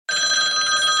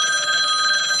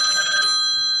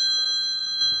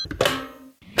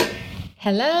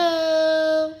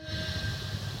Hello.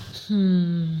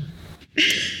 Hmm.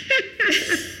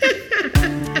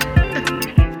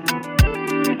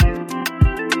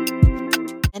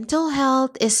 Mental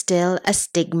health is still a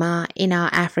stigma in our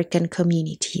African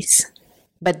communities.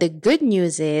 But the good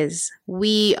news is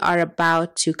we are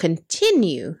about to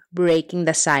continue breaking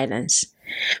the silence.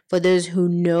 For those who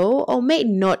know or may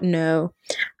not know,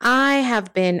 I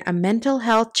have been a mental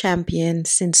health champion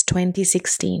since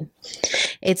 2016.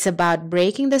 It's about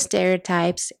breaking the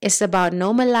stereotypes, it's about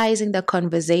normalizing the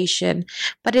conversation,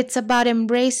 but it's about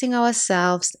embracing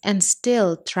ourselves and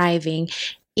still thriving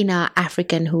in our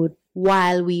Africanhood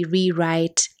while we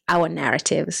rewrite our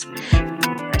narratives.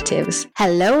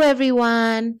 Hello,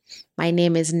 everyone. My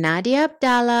name is Nadia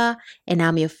Abdallah, and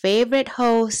I'm your favorite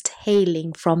host,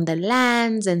 hailing from the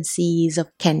lands and seas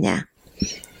of Kenya.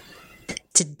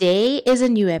 Today is a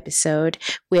new episode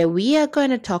where we are going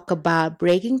to talk about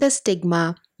breaking the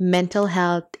stigma, mental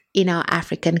health in our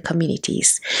African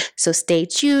communities. So stay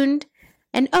tuned.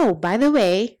 And oh, by the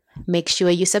way, make sure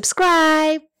you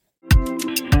subscribe.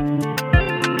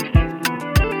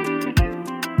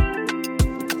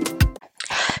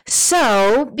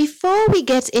 So, before we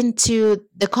get into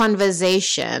the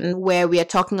conversation where we are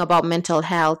talking about mental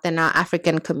health in our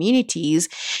African communities,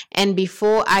 and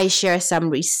before I share some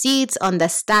receipts on the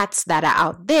stats that are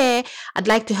out there, I'd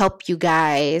like to help you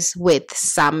guys with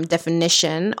some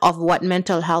definition of what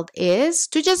mental health is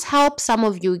to just help some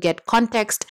of you get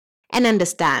context and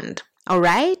understand. All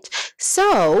right.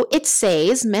 So it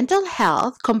says mental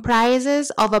health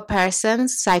comprises of a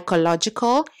person's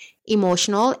psychological,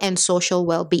 emotional, and social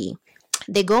well being.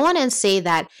 They go on and say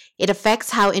that it affects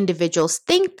how individuals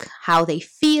think, how they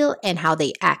feel, and how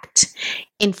they act,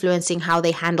 influencing how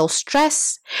they handle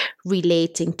stress,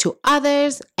 relating to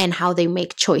others, and how they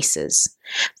make choices.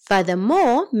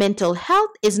 Furthermore, mental health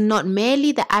is not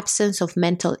merely the absence of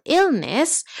mental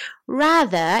illness,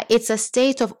 rather, it's a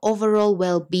state of overall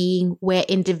well being where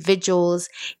individuals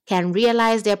can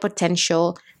realize their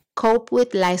potential, cope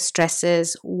with life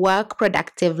stresses, work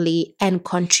productively, and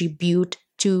contribute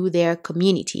to their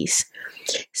communities.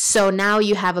 So now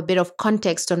you have a bit of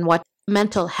context on what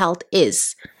mental health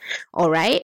is. All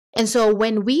right. And so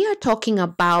when we are talking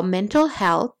about mental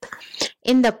health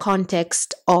in the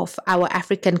context of our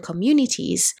African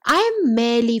communities, I am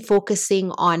merely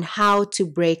focusing on how to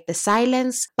break the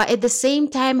silence, but at the same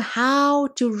time, how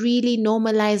to really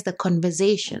normalize the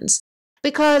conversations.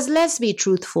 Because let's be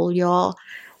truthful, y'all,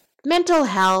 mental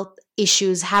health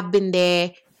issues have been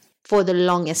there for the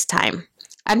longest time.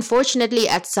 Unfortunately,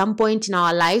 at some point in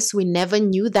our lives, we never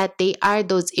knew that they are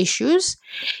those issues.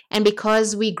 And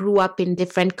because we grew up in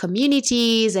different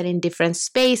communities and in different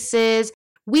spaces,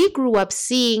 we grew up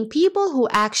seeing people who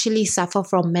actually suffer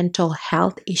from mental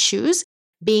health issues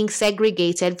being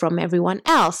segregated from everyone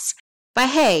else. But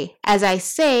hey, as I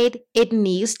said, it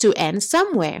needs to end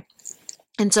somewhere.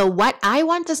 And so what I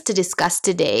want us to discuss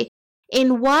today,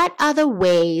 in what other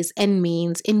ways and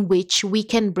means in which we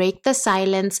can break the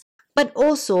silence but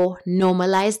also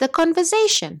normalize the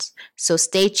conversations. So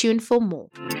stay tuned for more.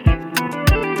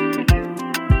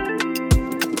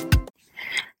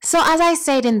 So as I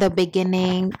said in the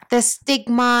beginning, the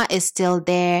stigma is still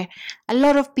there. A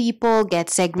lot of people get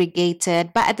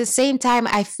segregated, but at the same time,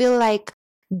 I feel like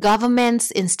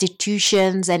governments,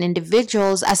 institutions, and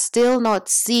individuals are still not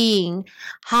seeing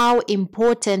how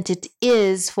important it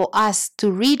is for us to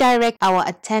redirect our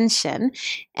attention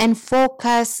and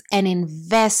focus and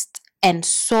invest and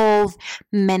solve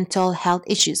mental health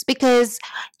issues. Because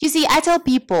you see, I tell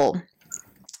people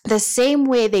the same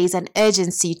way there is an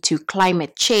urgency to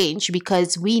climate change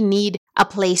because we need a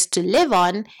place to live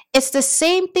on, it's the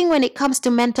same thing when it comes to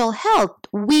mental health.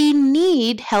 We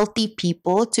need healthy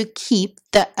people to keep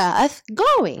the earth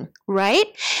going, right?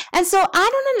 And so I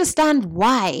don't understand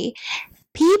why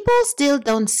people still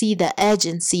don't see the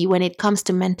urgency when it comes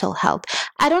to mental health.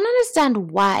 I don't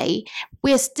understand why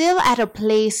we're still at a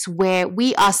place where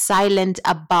we are silent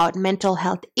about mental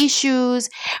health issues,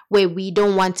 where we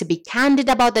don't want to be candid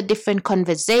about the different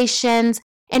conversations,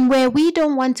 and where we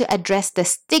don't want to address the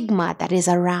stigma that is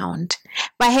around.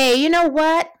 But hey, you know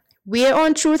what? We're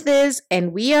on Truth Is,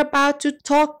 and we are about to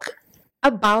talk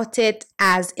about it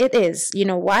as it is. You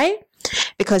know why?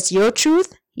 Because your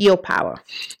truth, your power.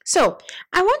 So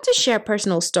I want to share a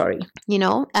personal story,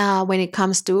 when it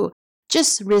comes to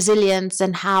just resilience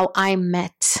and how I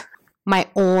met my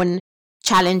own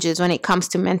challenges when it comes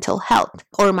to mental health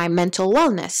or my mental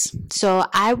wellness. So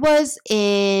I was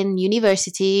in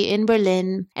university in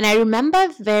Berlin, and I remember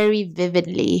very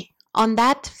vividly on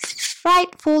that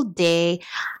frightful day,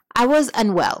 I was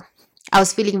unwell. I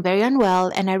was feeling very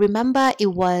unwell, and I remember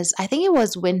I think it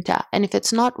was winter, and if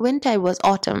it's not winter, it was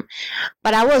autumn,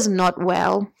 but I was not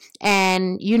well.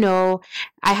 And,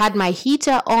 I had my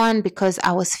heater on because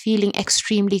I was feeling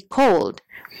extremely cold,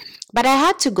 but I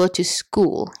had to go to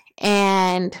school.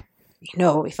 And,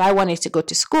 if I wanted to go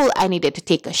to school, I needed to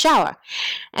take a shower.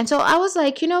 And so I was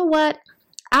like, you know what?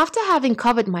 After having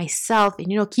covered myself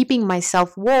and, keeping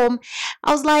myself warm,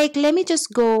 I was like, let me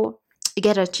just go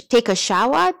take a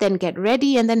shower, then get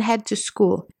ready, and then head to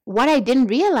school. What I didn't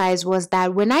realize was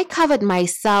that when I covered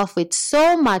myself with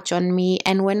so much on me,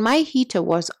 and when my heater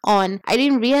was on, I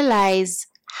didn't realize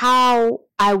how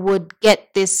I would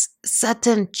get this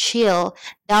certain chill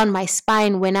down my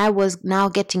spine when I was now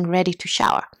getting ready to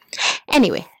shower.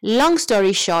 Anyway, long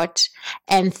story short,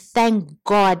 and thank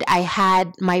God I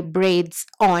had my braids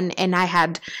on and I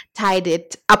had tied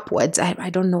it upwards. I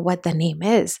don't know what the name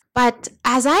is. But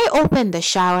as I opened the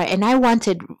shower, and I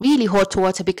wanted really hot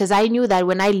water because I knew that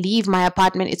when I leave my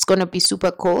apartment, it's going to be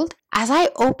super cold. As I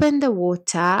opened the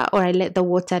water, or I let the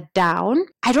water down,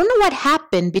 I don't know what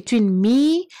happened between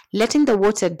me letting the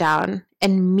water down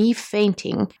and me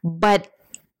fainting, but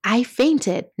I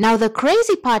fainted. Now, the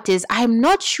crazy part is I'm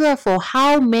not sure for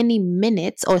how many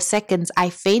minutes or seconds I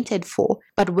fainted for,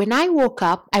 but when I woke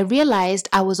up, I realized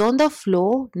I was on the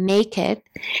floor naked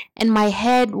and my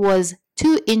head was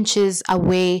 2 inches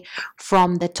away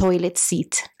from the toilet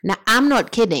seat. Now, I'm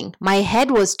not kidding. My head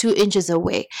was 2 inches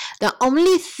away. The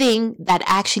only thing that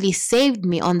actually saved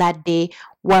me on that day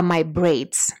were my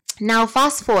braids. Now,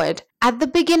 fast forward. At the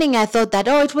beginning, I thought that,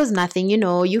 it was nothing,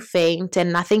 you faint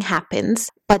and nothing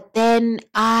happens. But then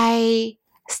I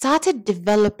started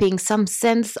developing some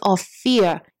sense of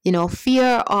fear,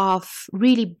 fear of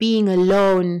really being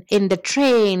alone in the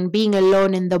train, being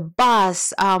alone in the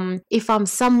bus. If I'm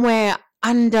somewhere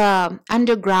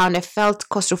underground, I felt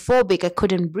claustrophobic. I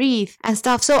couldn't breathe and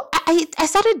stuff. So I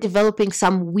started developing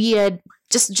some weird,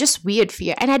 just weird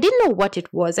fear, and I didn't know what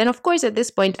it was. And of course, at this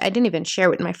point, I didn't even share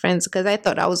with my friends because I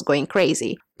thought I was going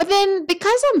crazy. But then,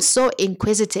 because I'm so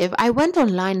inquisitive, I went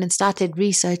online and started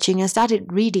researching and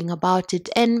started reading about it,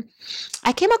 and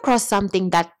I came across something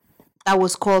that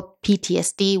was called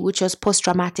PTSD, which was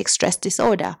post-traumatic stress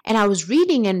disorder. And I was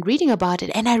reading about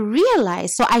it, and I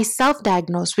realized, so I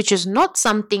self-diagnosed, which is not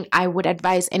something I would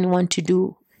advise anyone to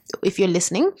do if you're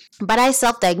listening, but I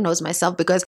self-diagnosed myself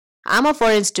because I'm a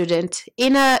foreign student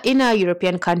in a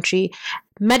European country.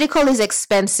 Medical is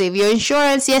expensive. Your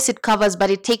insurance, yes, it covers, but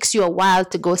it takes you a while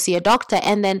to go see a doctor.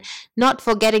 And then not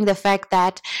forgetting the fact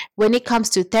that when it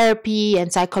comes to therapy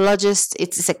and psychologists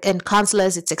and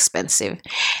counselors, it's expensive.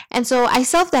 And so I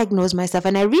self-diagnosed myself,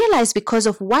 and I realized because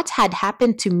of what had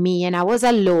happened to me and I was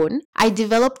alone, I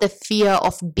developed the fear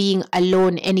of being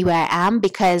alone anywhere I am,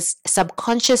 because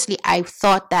subconsciously I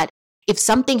thought that if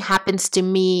something happens to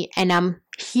me and I'm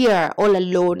here all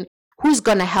alone, who's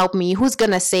gonna help me? Who's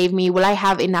gonna save me? Will I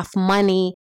have enough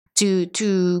money to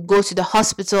go to the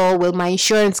hospital? Will my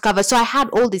insurance cover? So I had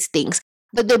all these things.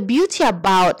 But the beauty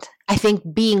about, I think,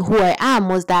 being who I am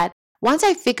was that once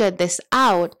I figured this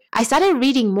out, I started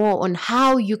reading more on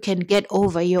how you can get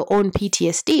over your own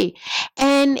PTSD.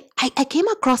 And I came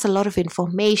across a lot of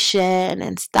information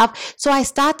and stuff. So I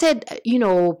started,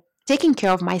 taking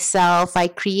care of myself. I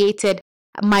created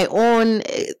my own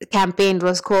campaign. It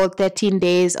was called 13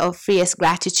 Days of Freest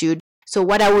Gratitude. So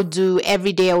what I would do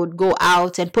every day, I would go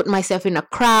out and put myself in a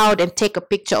crowd and take a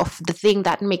picture of the thing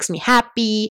that makes me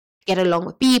happy, get along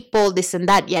with people, this and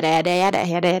that, yada, yada, yada,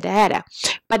 yada, yada, yada.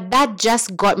 But that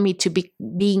just got me to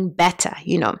being better,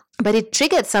 But it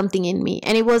triggered something in me.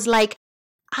 And it was like,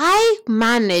 I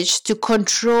managed to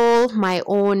control my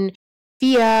own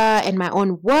fear and my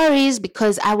own worries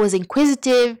because I was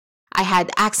inquisitive. I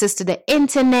had access to the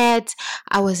internet.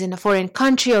 I was in a foreign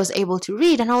country. I was able to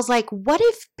read. And I was like, what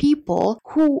if people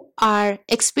who are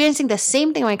experiencing the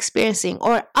same thing I'm experiencing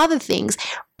or other things,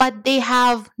 but they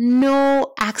have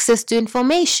no access to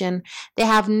information. They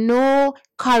have no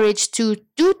courage to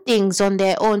do things on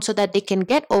their own so that they can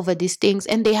get over these things.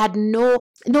 And they had no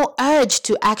urge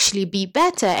to actually be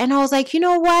better. And I was like, you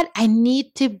know what? I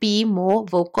need to be more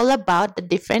vocal about the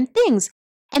different things.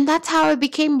 And that's how I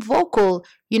became vocal,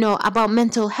 about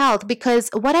mental health, because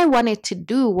what I wanted to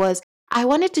do was I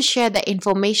wanted to share the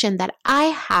information that I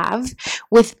have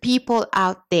with people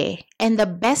out there. And the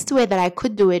best way that I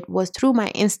could do it was through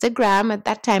my Instagram. At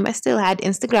that time, I still had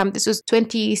Instagram. This was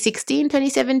 2016,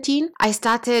 2017. I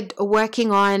started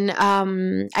working on,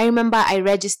 I remember I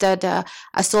registered a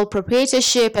sole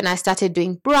proprietorship, and I started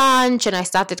doing brunch, and I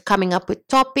started coming up with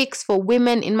topics for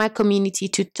women in my community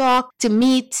to talk, to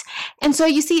meet. And so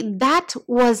you see, that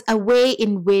was a way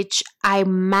in which I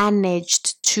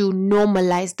managed to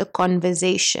normalize the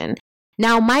conversation.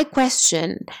 Now, my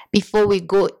question before we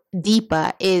go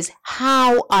deeper is,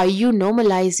 how are you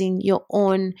normalizing your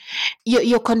own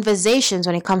your conversations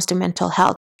when it comes to mental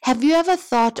health? Have you ever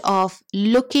thought of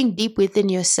looking deep within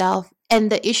yourself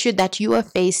and the issue that you are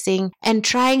facing and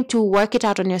trying to work it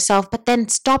out on yourself, but then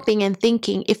stopping and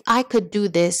thinking, if I could do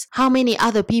this, how many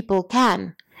other people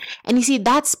can? And you see,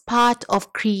 that's part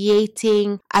of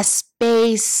creating a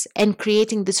space and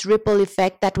creating this ripple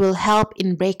effect that will help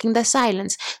in breaking the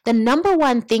silence. The number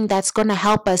one thing that's going to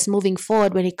help us moving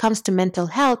forward when it comes to mental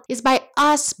health is by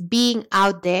us being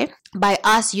out there, by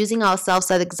us using ourselves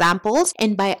as examples,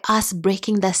 and by us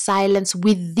breaking the silence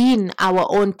within our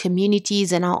own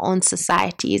communities and our own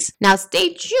societies. Now,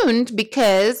 stay tuned,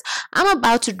 because I'm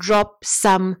about to drop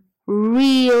some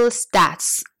real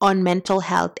stats on mental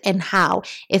health and how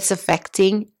it's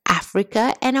affecting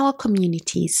Africa and our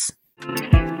communities.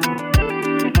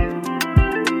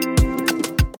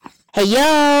 Hey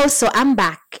yo, so I'm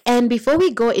back. And before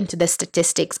we go into the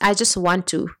statistics, I just want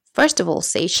to first of all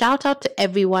say shout out to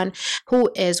everyone who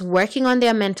is working on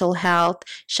their mental health.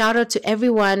 Shout out to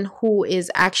everyone who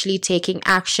is actually taking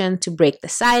action to break the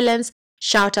silence.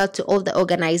 Shout out to all the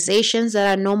organizations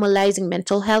that are normalizing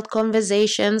mental health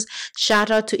conversations.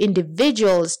 Shout out to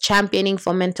individuals championing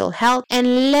for mental health.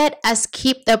 And let us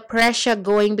keep the pressure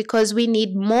going, because we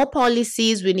need more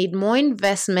policies, we need more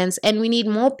investments, and we need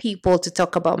more people to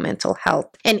talk about mental health.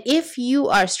 And if you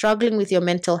are struggling with your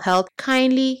mental health,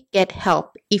 kindly get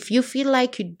help. If you feel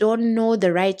like you don't know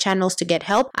the right channels to get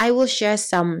help, I will share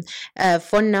some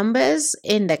phone numbers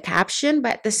in the caption,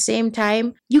 but at the same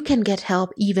time, you can get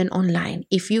help even online.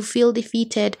 If you feel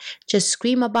defeated, just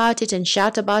scream about it and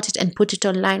shout about it and put it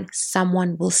online.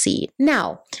 Someone will see it.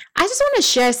 Now, I just want to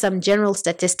share some general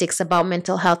statistics about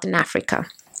mental health in Africa.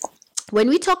 When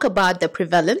we talk about the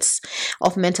prevalence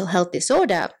of mental health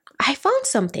disorder, I found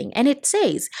something, and it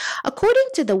says, according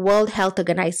to the World Health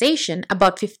Organization,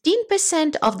 about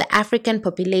 15% of the African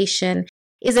population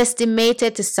is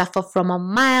estimated to suffer from a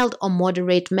mild or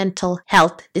moderate mental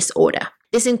health disorder.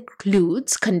 This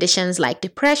includes conditions like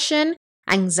depression,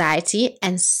 anxiety,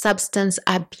 and substance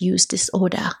abuse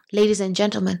disorder. Ladies and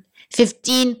gentlemen,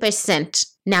 15%.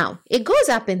 Now, it goes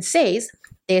up and says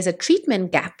there's a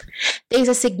treatment gap. There's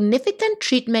a significant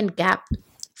treatment gap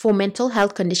for mental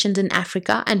health conditions in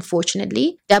Africa.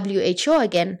 Unfortunately, WHO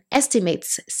again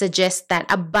suggests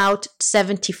that about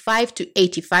 75 to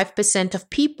 85% of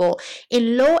people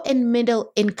in low and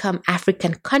middle income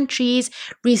African countries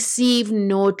receive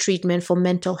no treatment for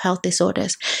mental health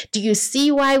disorders. Do you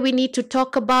see why we need to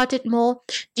talk about it more?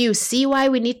 Do you see why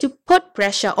we need to put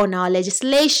pressure on our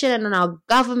legislation and on our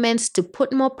governments to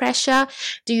put more pressure?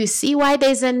 Do you see why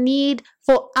there's a need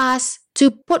for us to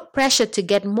put pressure to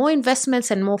get more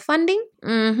investments and more funding?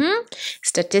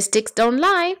 Statistics don't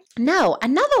lie. Now,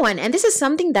 another one, and this is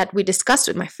something that we discussed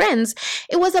with my friends,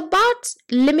 it was about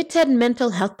limited mental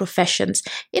health professions.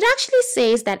 It actually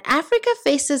says that Africa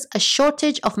faces a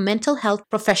shortage of mental health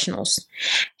professionals,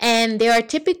 and there are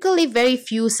typically very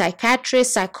few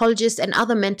psychiatrists, psychologists, and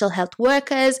other mental health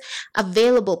workers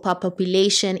available per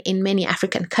population in many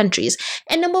African countries.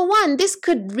 And number one, this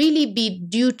could really be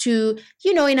due to,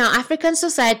 in our African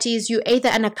societies, you're either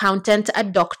an accountant, a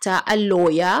doctor, a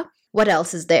lawyer. What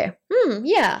else is there?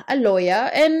 A lawyer,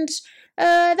 and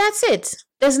that's it.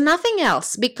 There's nothing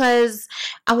else, because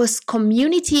our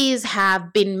communities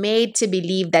have been made to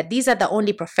believe that these are the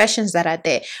only professions that are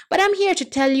there. But I'm here to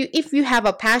tell you, if you have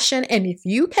a passion and if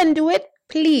you can do it,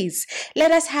 please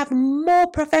let us have more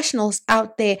professionals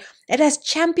out there. Let us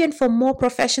champion for more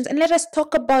professions, and let us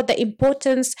talk about the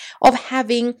importance of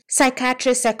having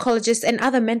psychiatrists, psychologists, and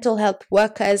other mental health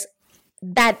workers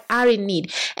that are in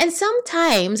need. And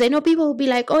sometimes I know people will be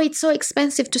like, oh, it's so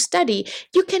expensive to study.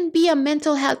 You can be a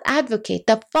mental health advocate.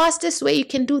 The fastest way you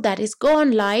can do that is go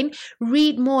online,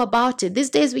 read more about it.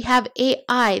 These days we have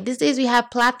AI. These days we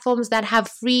have platforms that have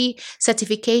free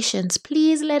certifications.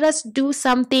 Please let us do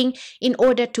something in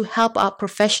order to help our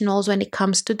professionals when it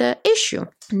comes to the issue.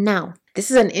 Now, this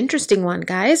is an interesting one,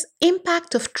 guys.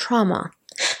 Impact of trauma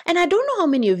And I don't know how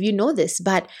many of you know this,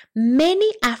 but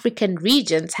many African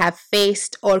regions have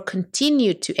faced or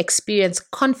continue to experience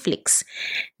conflicts,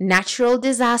 natural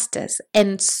disasters,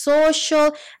 and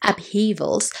social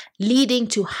upheavals, leading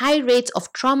to high rates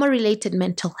of trauma-related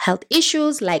mental health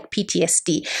issues like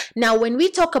PTSD. Now, when we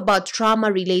talk about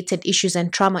trauma-related issues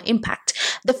and trauma impact,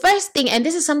 the first thing, and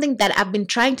this is something that I've been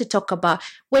trying to talk about,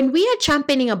 when we are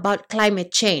championing about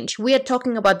climate change, we are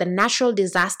talking about the natural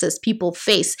disasters people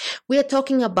face. We are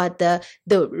talking about the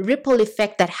ripple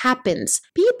effect that happens.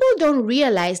 People don't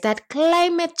realize that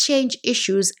climate change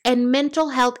issues and mental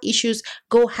health issues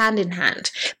go hand in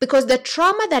hand, because the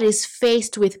trauma that is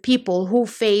faced with people who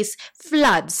face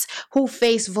floods, who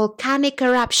face volcanic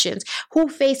eruptions, who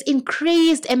face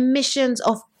increased emissions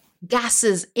of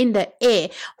gases in the air,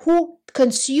 who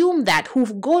consume that,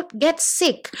 get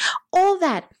sick, all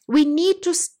that. We need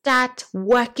to start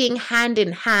working hand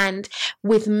in hand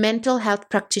with mental health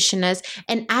practitioners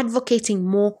and advocating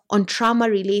more on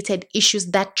trauma-related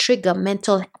issues that trigger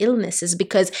mental illnesses,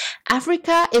 because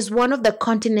Africa is one of the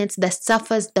continents that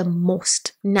suffers the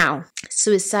most. Now,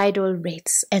 suicidal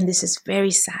rates, and this is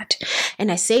very sad. And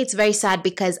I say it's very sad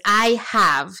because I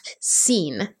have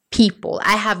seen people,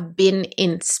 I have been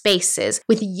in spaces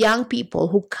with young people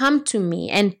who come to me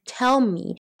and tell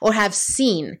me, or have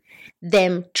seen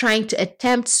them trying to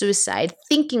attempt suicide,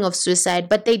 thinking of suicide,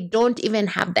 but they don't even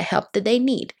have the help that they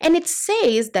need. And it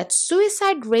says that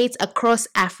suicide rates across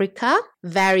Africa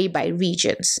vary by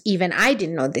regions. Even I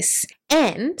didn't know this.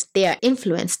 And they are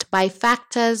influenced by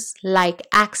factors like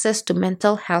access to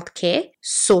mental health care,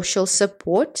 social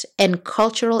support, and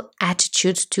cultural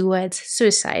attitudes towards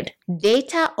suicide.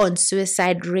 Data on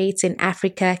suicide rates in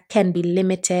Africa can be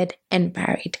limited and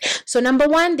varied. So number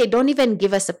one, they don't even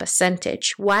give us a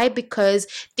percentage. Why? Because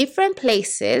different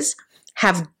places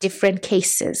have different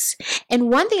cases. And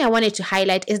one thing I wanted to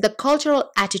highlight is the cultural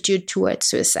attitude towards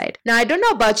suicide. Now, I don't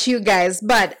know about you guys,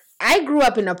 but I grew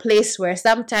up in a place where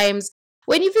sometimes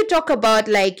when if you talk about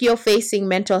like you're facing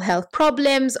mental health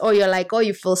problems, or you're like, oh,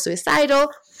 you feel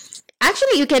suicidal,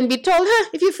 actually you can be told,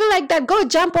 if you feel like that, go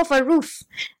jump off a roof.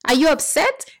 Are you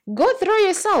upset? Go throw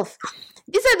yourself.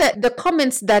 These are the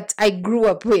comments that I grew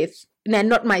up with. And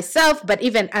not myself, but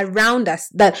even around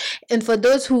us. And for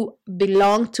those who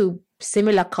belong to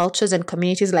similar cultures and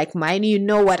communities like mine, you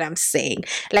know what I'm saying.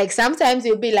 Like sometimes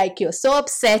you'll be like, you're so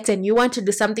upset and you want to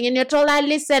do something and you're told,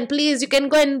 listen, please, you can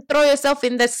go and throw yourself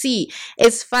in the sea.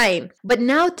 It's fine. But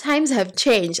now times have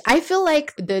changed. I feel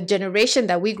like the generation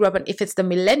that we grew up in, if it's the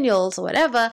millennials or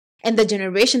whatever, and the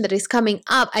generation that is coming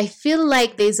up, I feel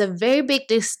like there's a very big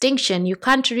distinction. You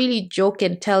can't really joke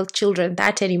and tell children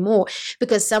that anymore,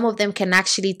 because some of them can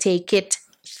actually take it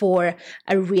for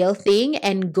a real thing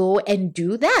and go and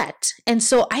do that. And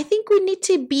so I think we need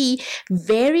to be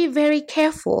very, very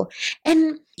careful.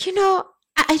 And,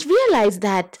 I realized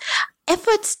that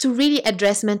efforts to really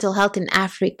address mental health in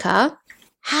Africa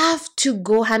have to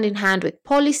go hand in hand with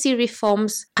policy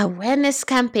reforms, awareness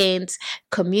campaigns,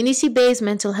 community-based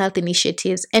mental health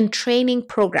initiatives, and training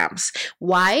programs.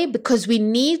 Why? Because we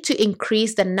need to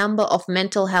increase the number of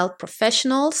mental health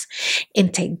professionals,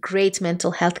 integrate mental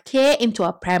health care into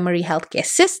our primary healthcare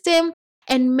system,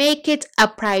 and make it a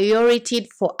priority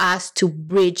for us to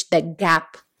bridge the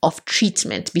gap of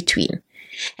treatment between.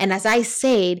 And as I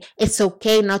said, it's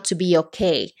okay not to be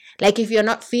okay. Like if you're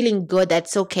not feeling good,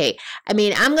 that's okay. I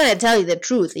mean, I'm going to tell you the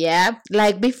truth, yeah?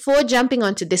 Like before jumping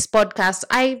onto this podcast,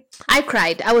 I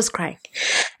cried. I was crying.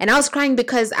 And I was crying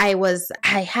because I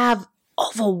have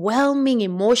overwhelming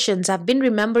emotions. I've been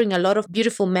remembering a lot of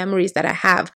beautiful memories that I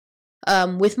have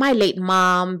with my late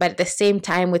mom, but at the same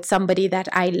time with somebody that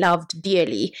I loved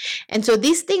dearly. And so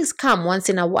these things come once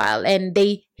in a while and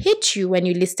they hit you when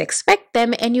you least expect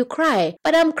them and you cry.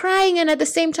 But I'm crying and at the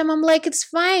same time I'm like, it's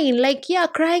fine. Like, yeah,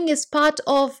 crying is part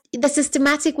of the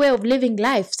systematic way of living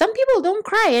life. Some people don't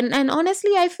cry and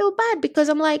honestly I feel bad because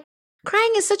I'm like,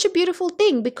 crying is such a beautiful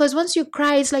thing, because once you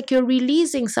cry, it's like you're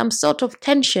releasing some sort of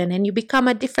tension and you become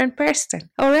a different person.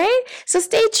 All right? So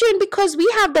stay tuned, because we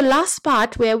have the last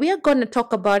part where we are going to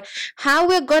talk about how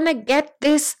we're going to get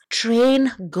this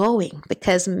train going,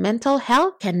 because mental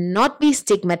health cannot be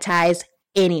stigmatized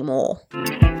anymore.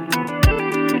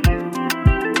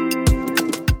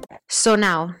 So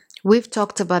now we've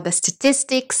talked about the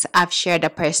statistics. I've shared a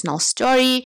personal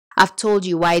story. I've told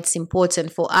you why it's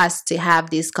important for us to have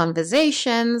these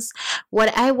conversations.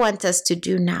 What I want us to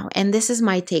do now, and this is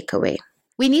my takeaway,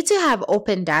 We need to have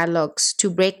open dialogues to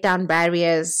break down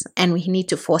barriers, and we need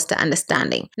to foster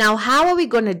understanding. Now, how are we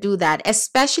going to do that,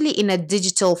 especially in a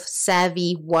digital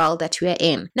savvy world that we're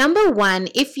in? Number one,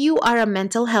 if you are a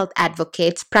mental health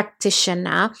advocate,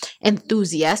 practitioner,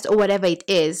 enthusiast, or whatever it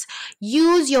is,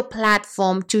 use your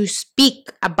platform to speak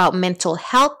about mental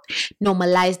health,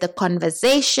 normalize the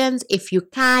conversations. If you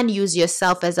can, use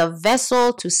yourself as a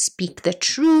vessel to speak the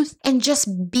truth and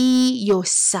just be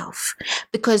yourself.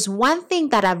 Because one thing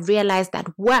that I've realized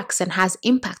that works and has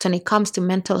impact when it comes to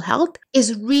mental health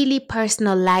is really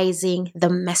personalizing the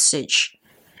message.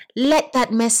 Let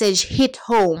that message hit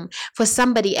home for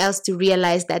somebody else to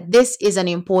realize that this is an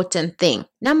important thing.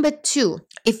 Number two,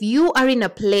 if you are in a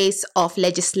place of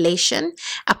legislation,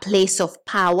 a place of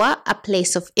power, a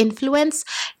place of influence,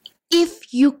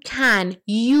 if you can,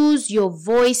 use your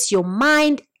voice, your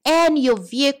mind, and your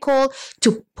vehicle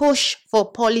to push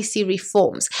for policy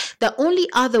reforms. The only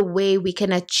other way we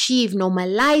can achieve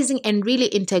normalizing and really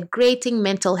integrating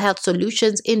mental health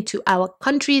solutions into our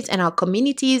countries and our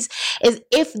communities is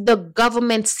if the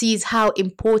government sees how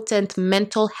important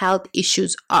mental health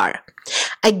issues are.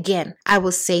 Again, I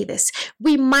will say this.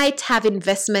 We might have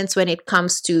investments when it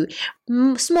comes to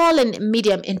small and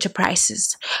medium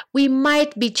enterprises. We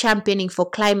might be championing for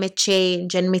climate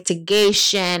change and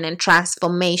mitigation and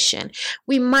transformation.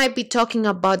 We might be talking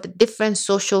about the different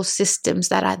social systems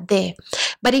that are there.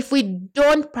 But if we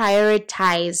don't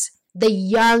prioritize the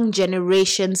young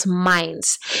generation's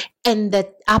minds and the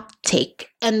uptake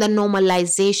and the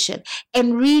normalization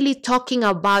and really talking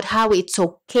about how it's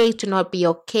okay to not be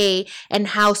okay and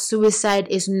how suicide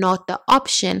is not the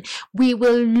option, we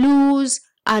will lose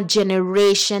a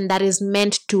generation that is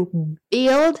meant to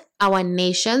build our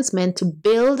nations, meant to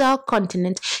build our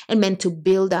continent, and meant to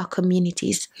build our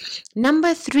communities.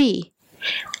 Number three,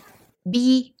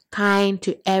 be kind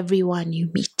to everyone you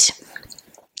meet.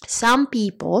 Some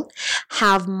people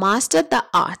have mastered the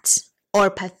art or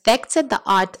perfected the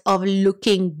art of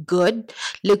looking good,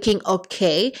 looking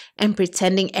okay, and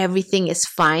pretending everything is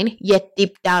fine, yet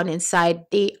deep down inside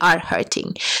they are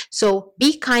hurting. So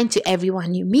be kind to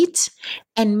everyone you meet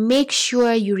and make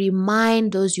sure you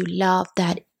remind those you love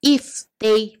that if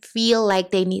they feel like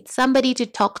they need somebody to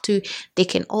talk to, they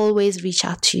can always reach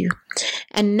out to you.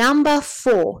 And number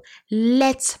four,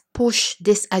 let's push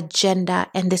this agenda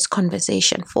and this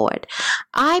conversation forward.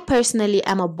 I personally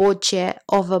am a board chair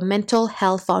of a mental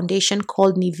health foundation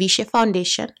called Nivishe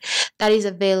Foundation that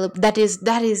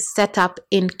is set up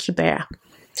in Kibera.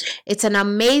 It's an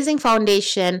amazing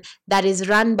foundation that is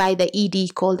run by the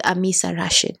ED called Amisa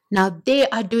Rashid. Now, they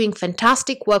are doing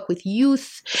fantastic work with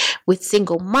youth, with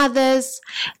single mothers,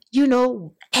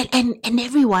 and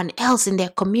everyone else in their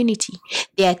community.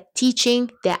 They're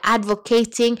teaching, they're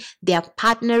advocating, they're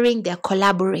partnering, they're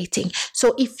collaborating.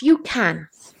 So if you can,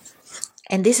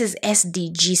 and this is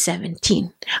SDG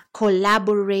 17,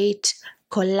 collaborate,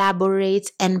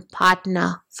 and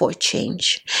partner for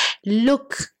change.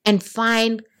 Look and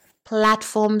find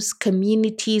platforms,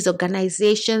 communities,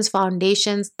 organizations,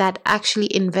 foundations that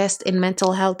actually invest in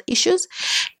mental health issues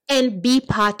and be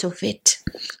part of it.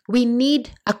 We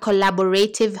need a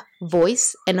collaborative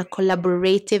voice and a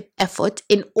collaborative effort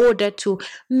in order to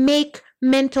make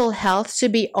mental health, to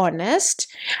be honest,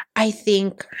 I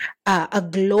think a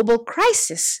global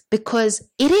crisis, because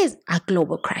it is a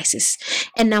global crisis.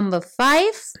 And number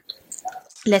five,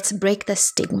 let's break the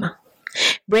stigma.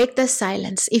 Break the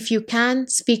silence. If you can,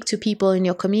 speak to people in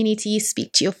your community,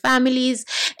 speak to your families,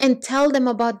 and tell them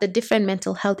about the different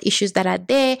mental health issues that are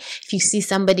there. If you see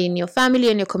somebody in your family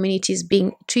and your community is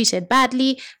being treated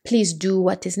badly, please do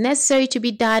what is necessary to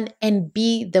be done and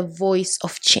be the voice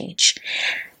of change.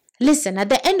 Listen, at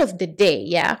the end of the day,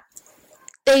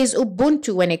 there is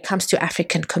Ubuntu when it comes to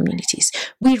African communities.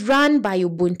 We run by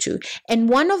Ubuntu, and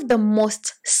one of the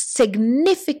most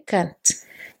significant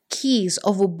keys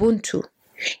of Ubuntu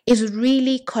is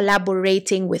really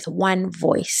collaborating with one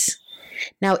voice.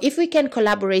 Now, if we can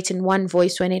collaborate in one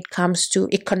voice when it comes to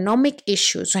economic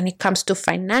issues, when it comes to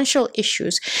financial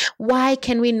issues, why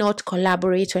can we not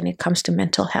collaborate when it comes to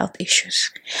mental health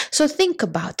issues? So think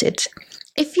about it.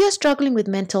 If you're struggling with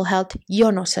mental health,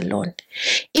 you're not alone.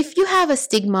 If you have a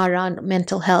stigma around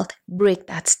mental health, break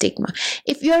that stigma.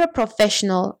 If you're a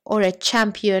professional or a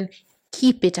champion,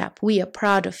 keep it up. We are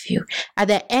proud of you. At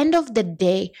the end of the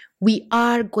day, we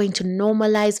are going to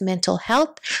normalize mental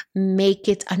health, make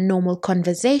it a normal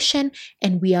conversation,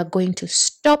 and we are going to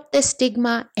stop the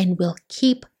stigma and we'll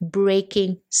keep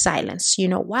breaking silence. You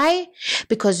know why?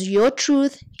 Because your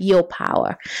truth, your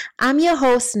power. I'm your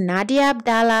host, Nadia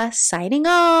Abdallah, signing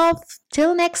off.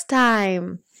 Till next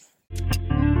time.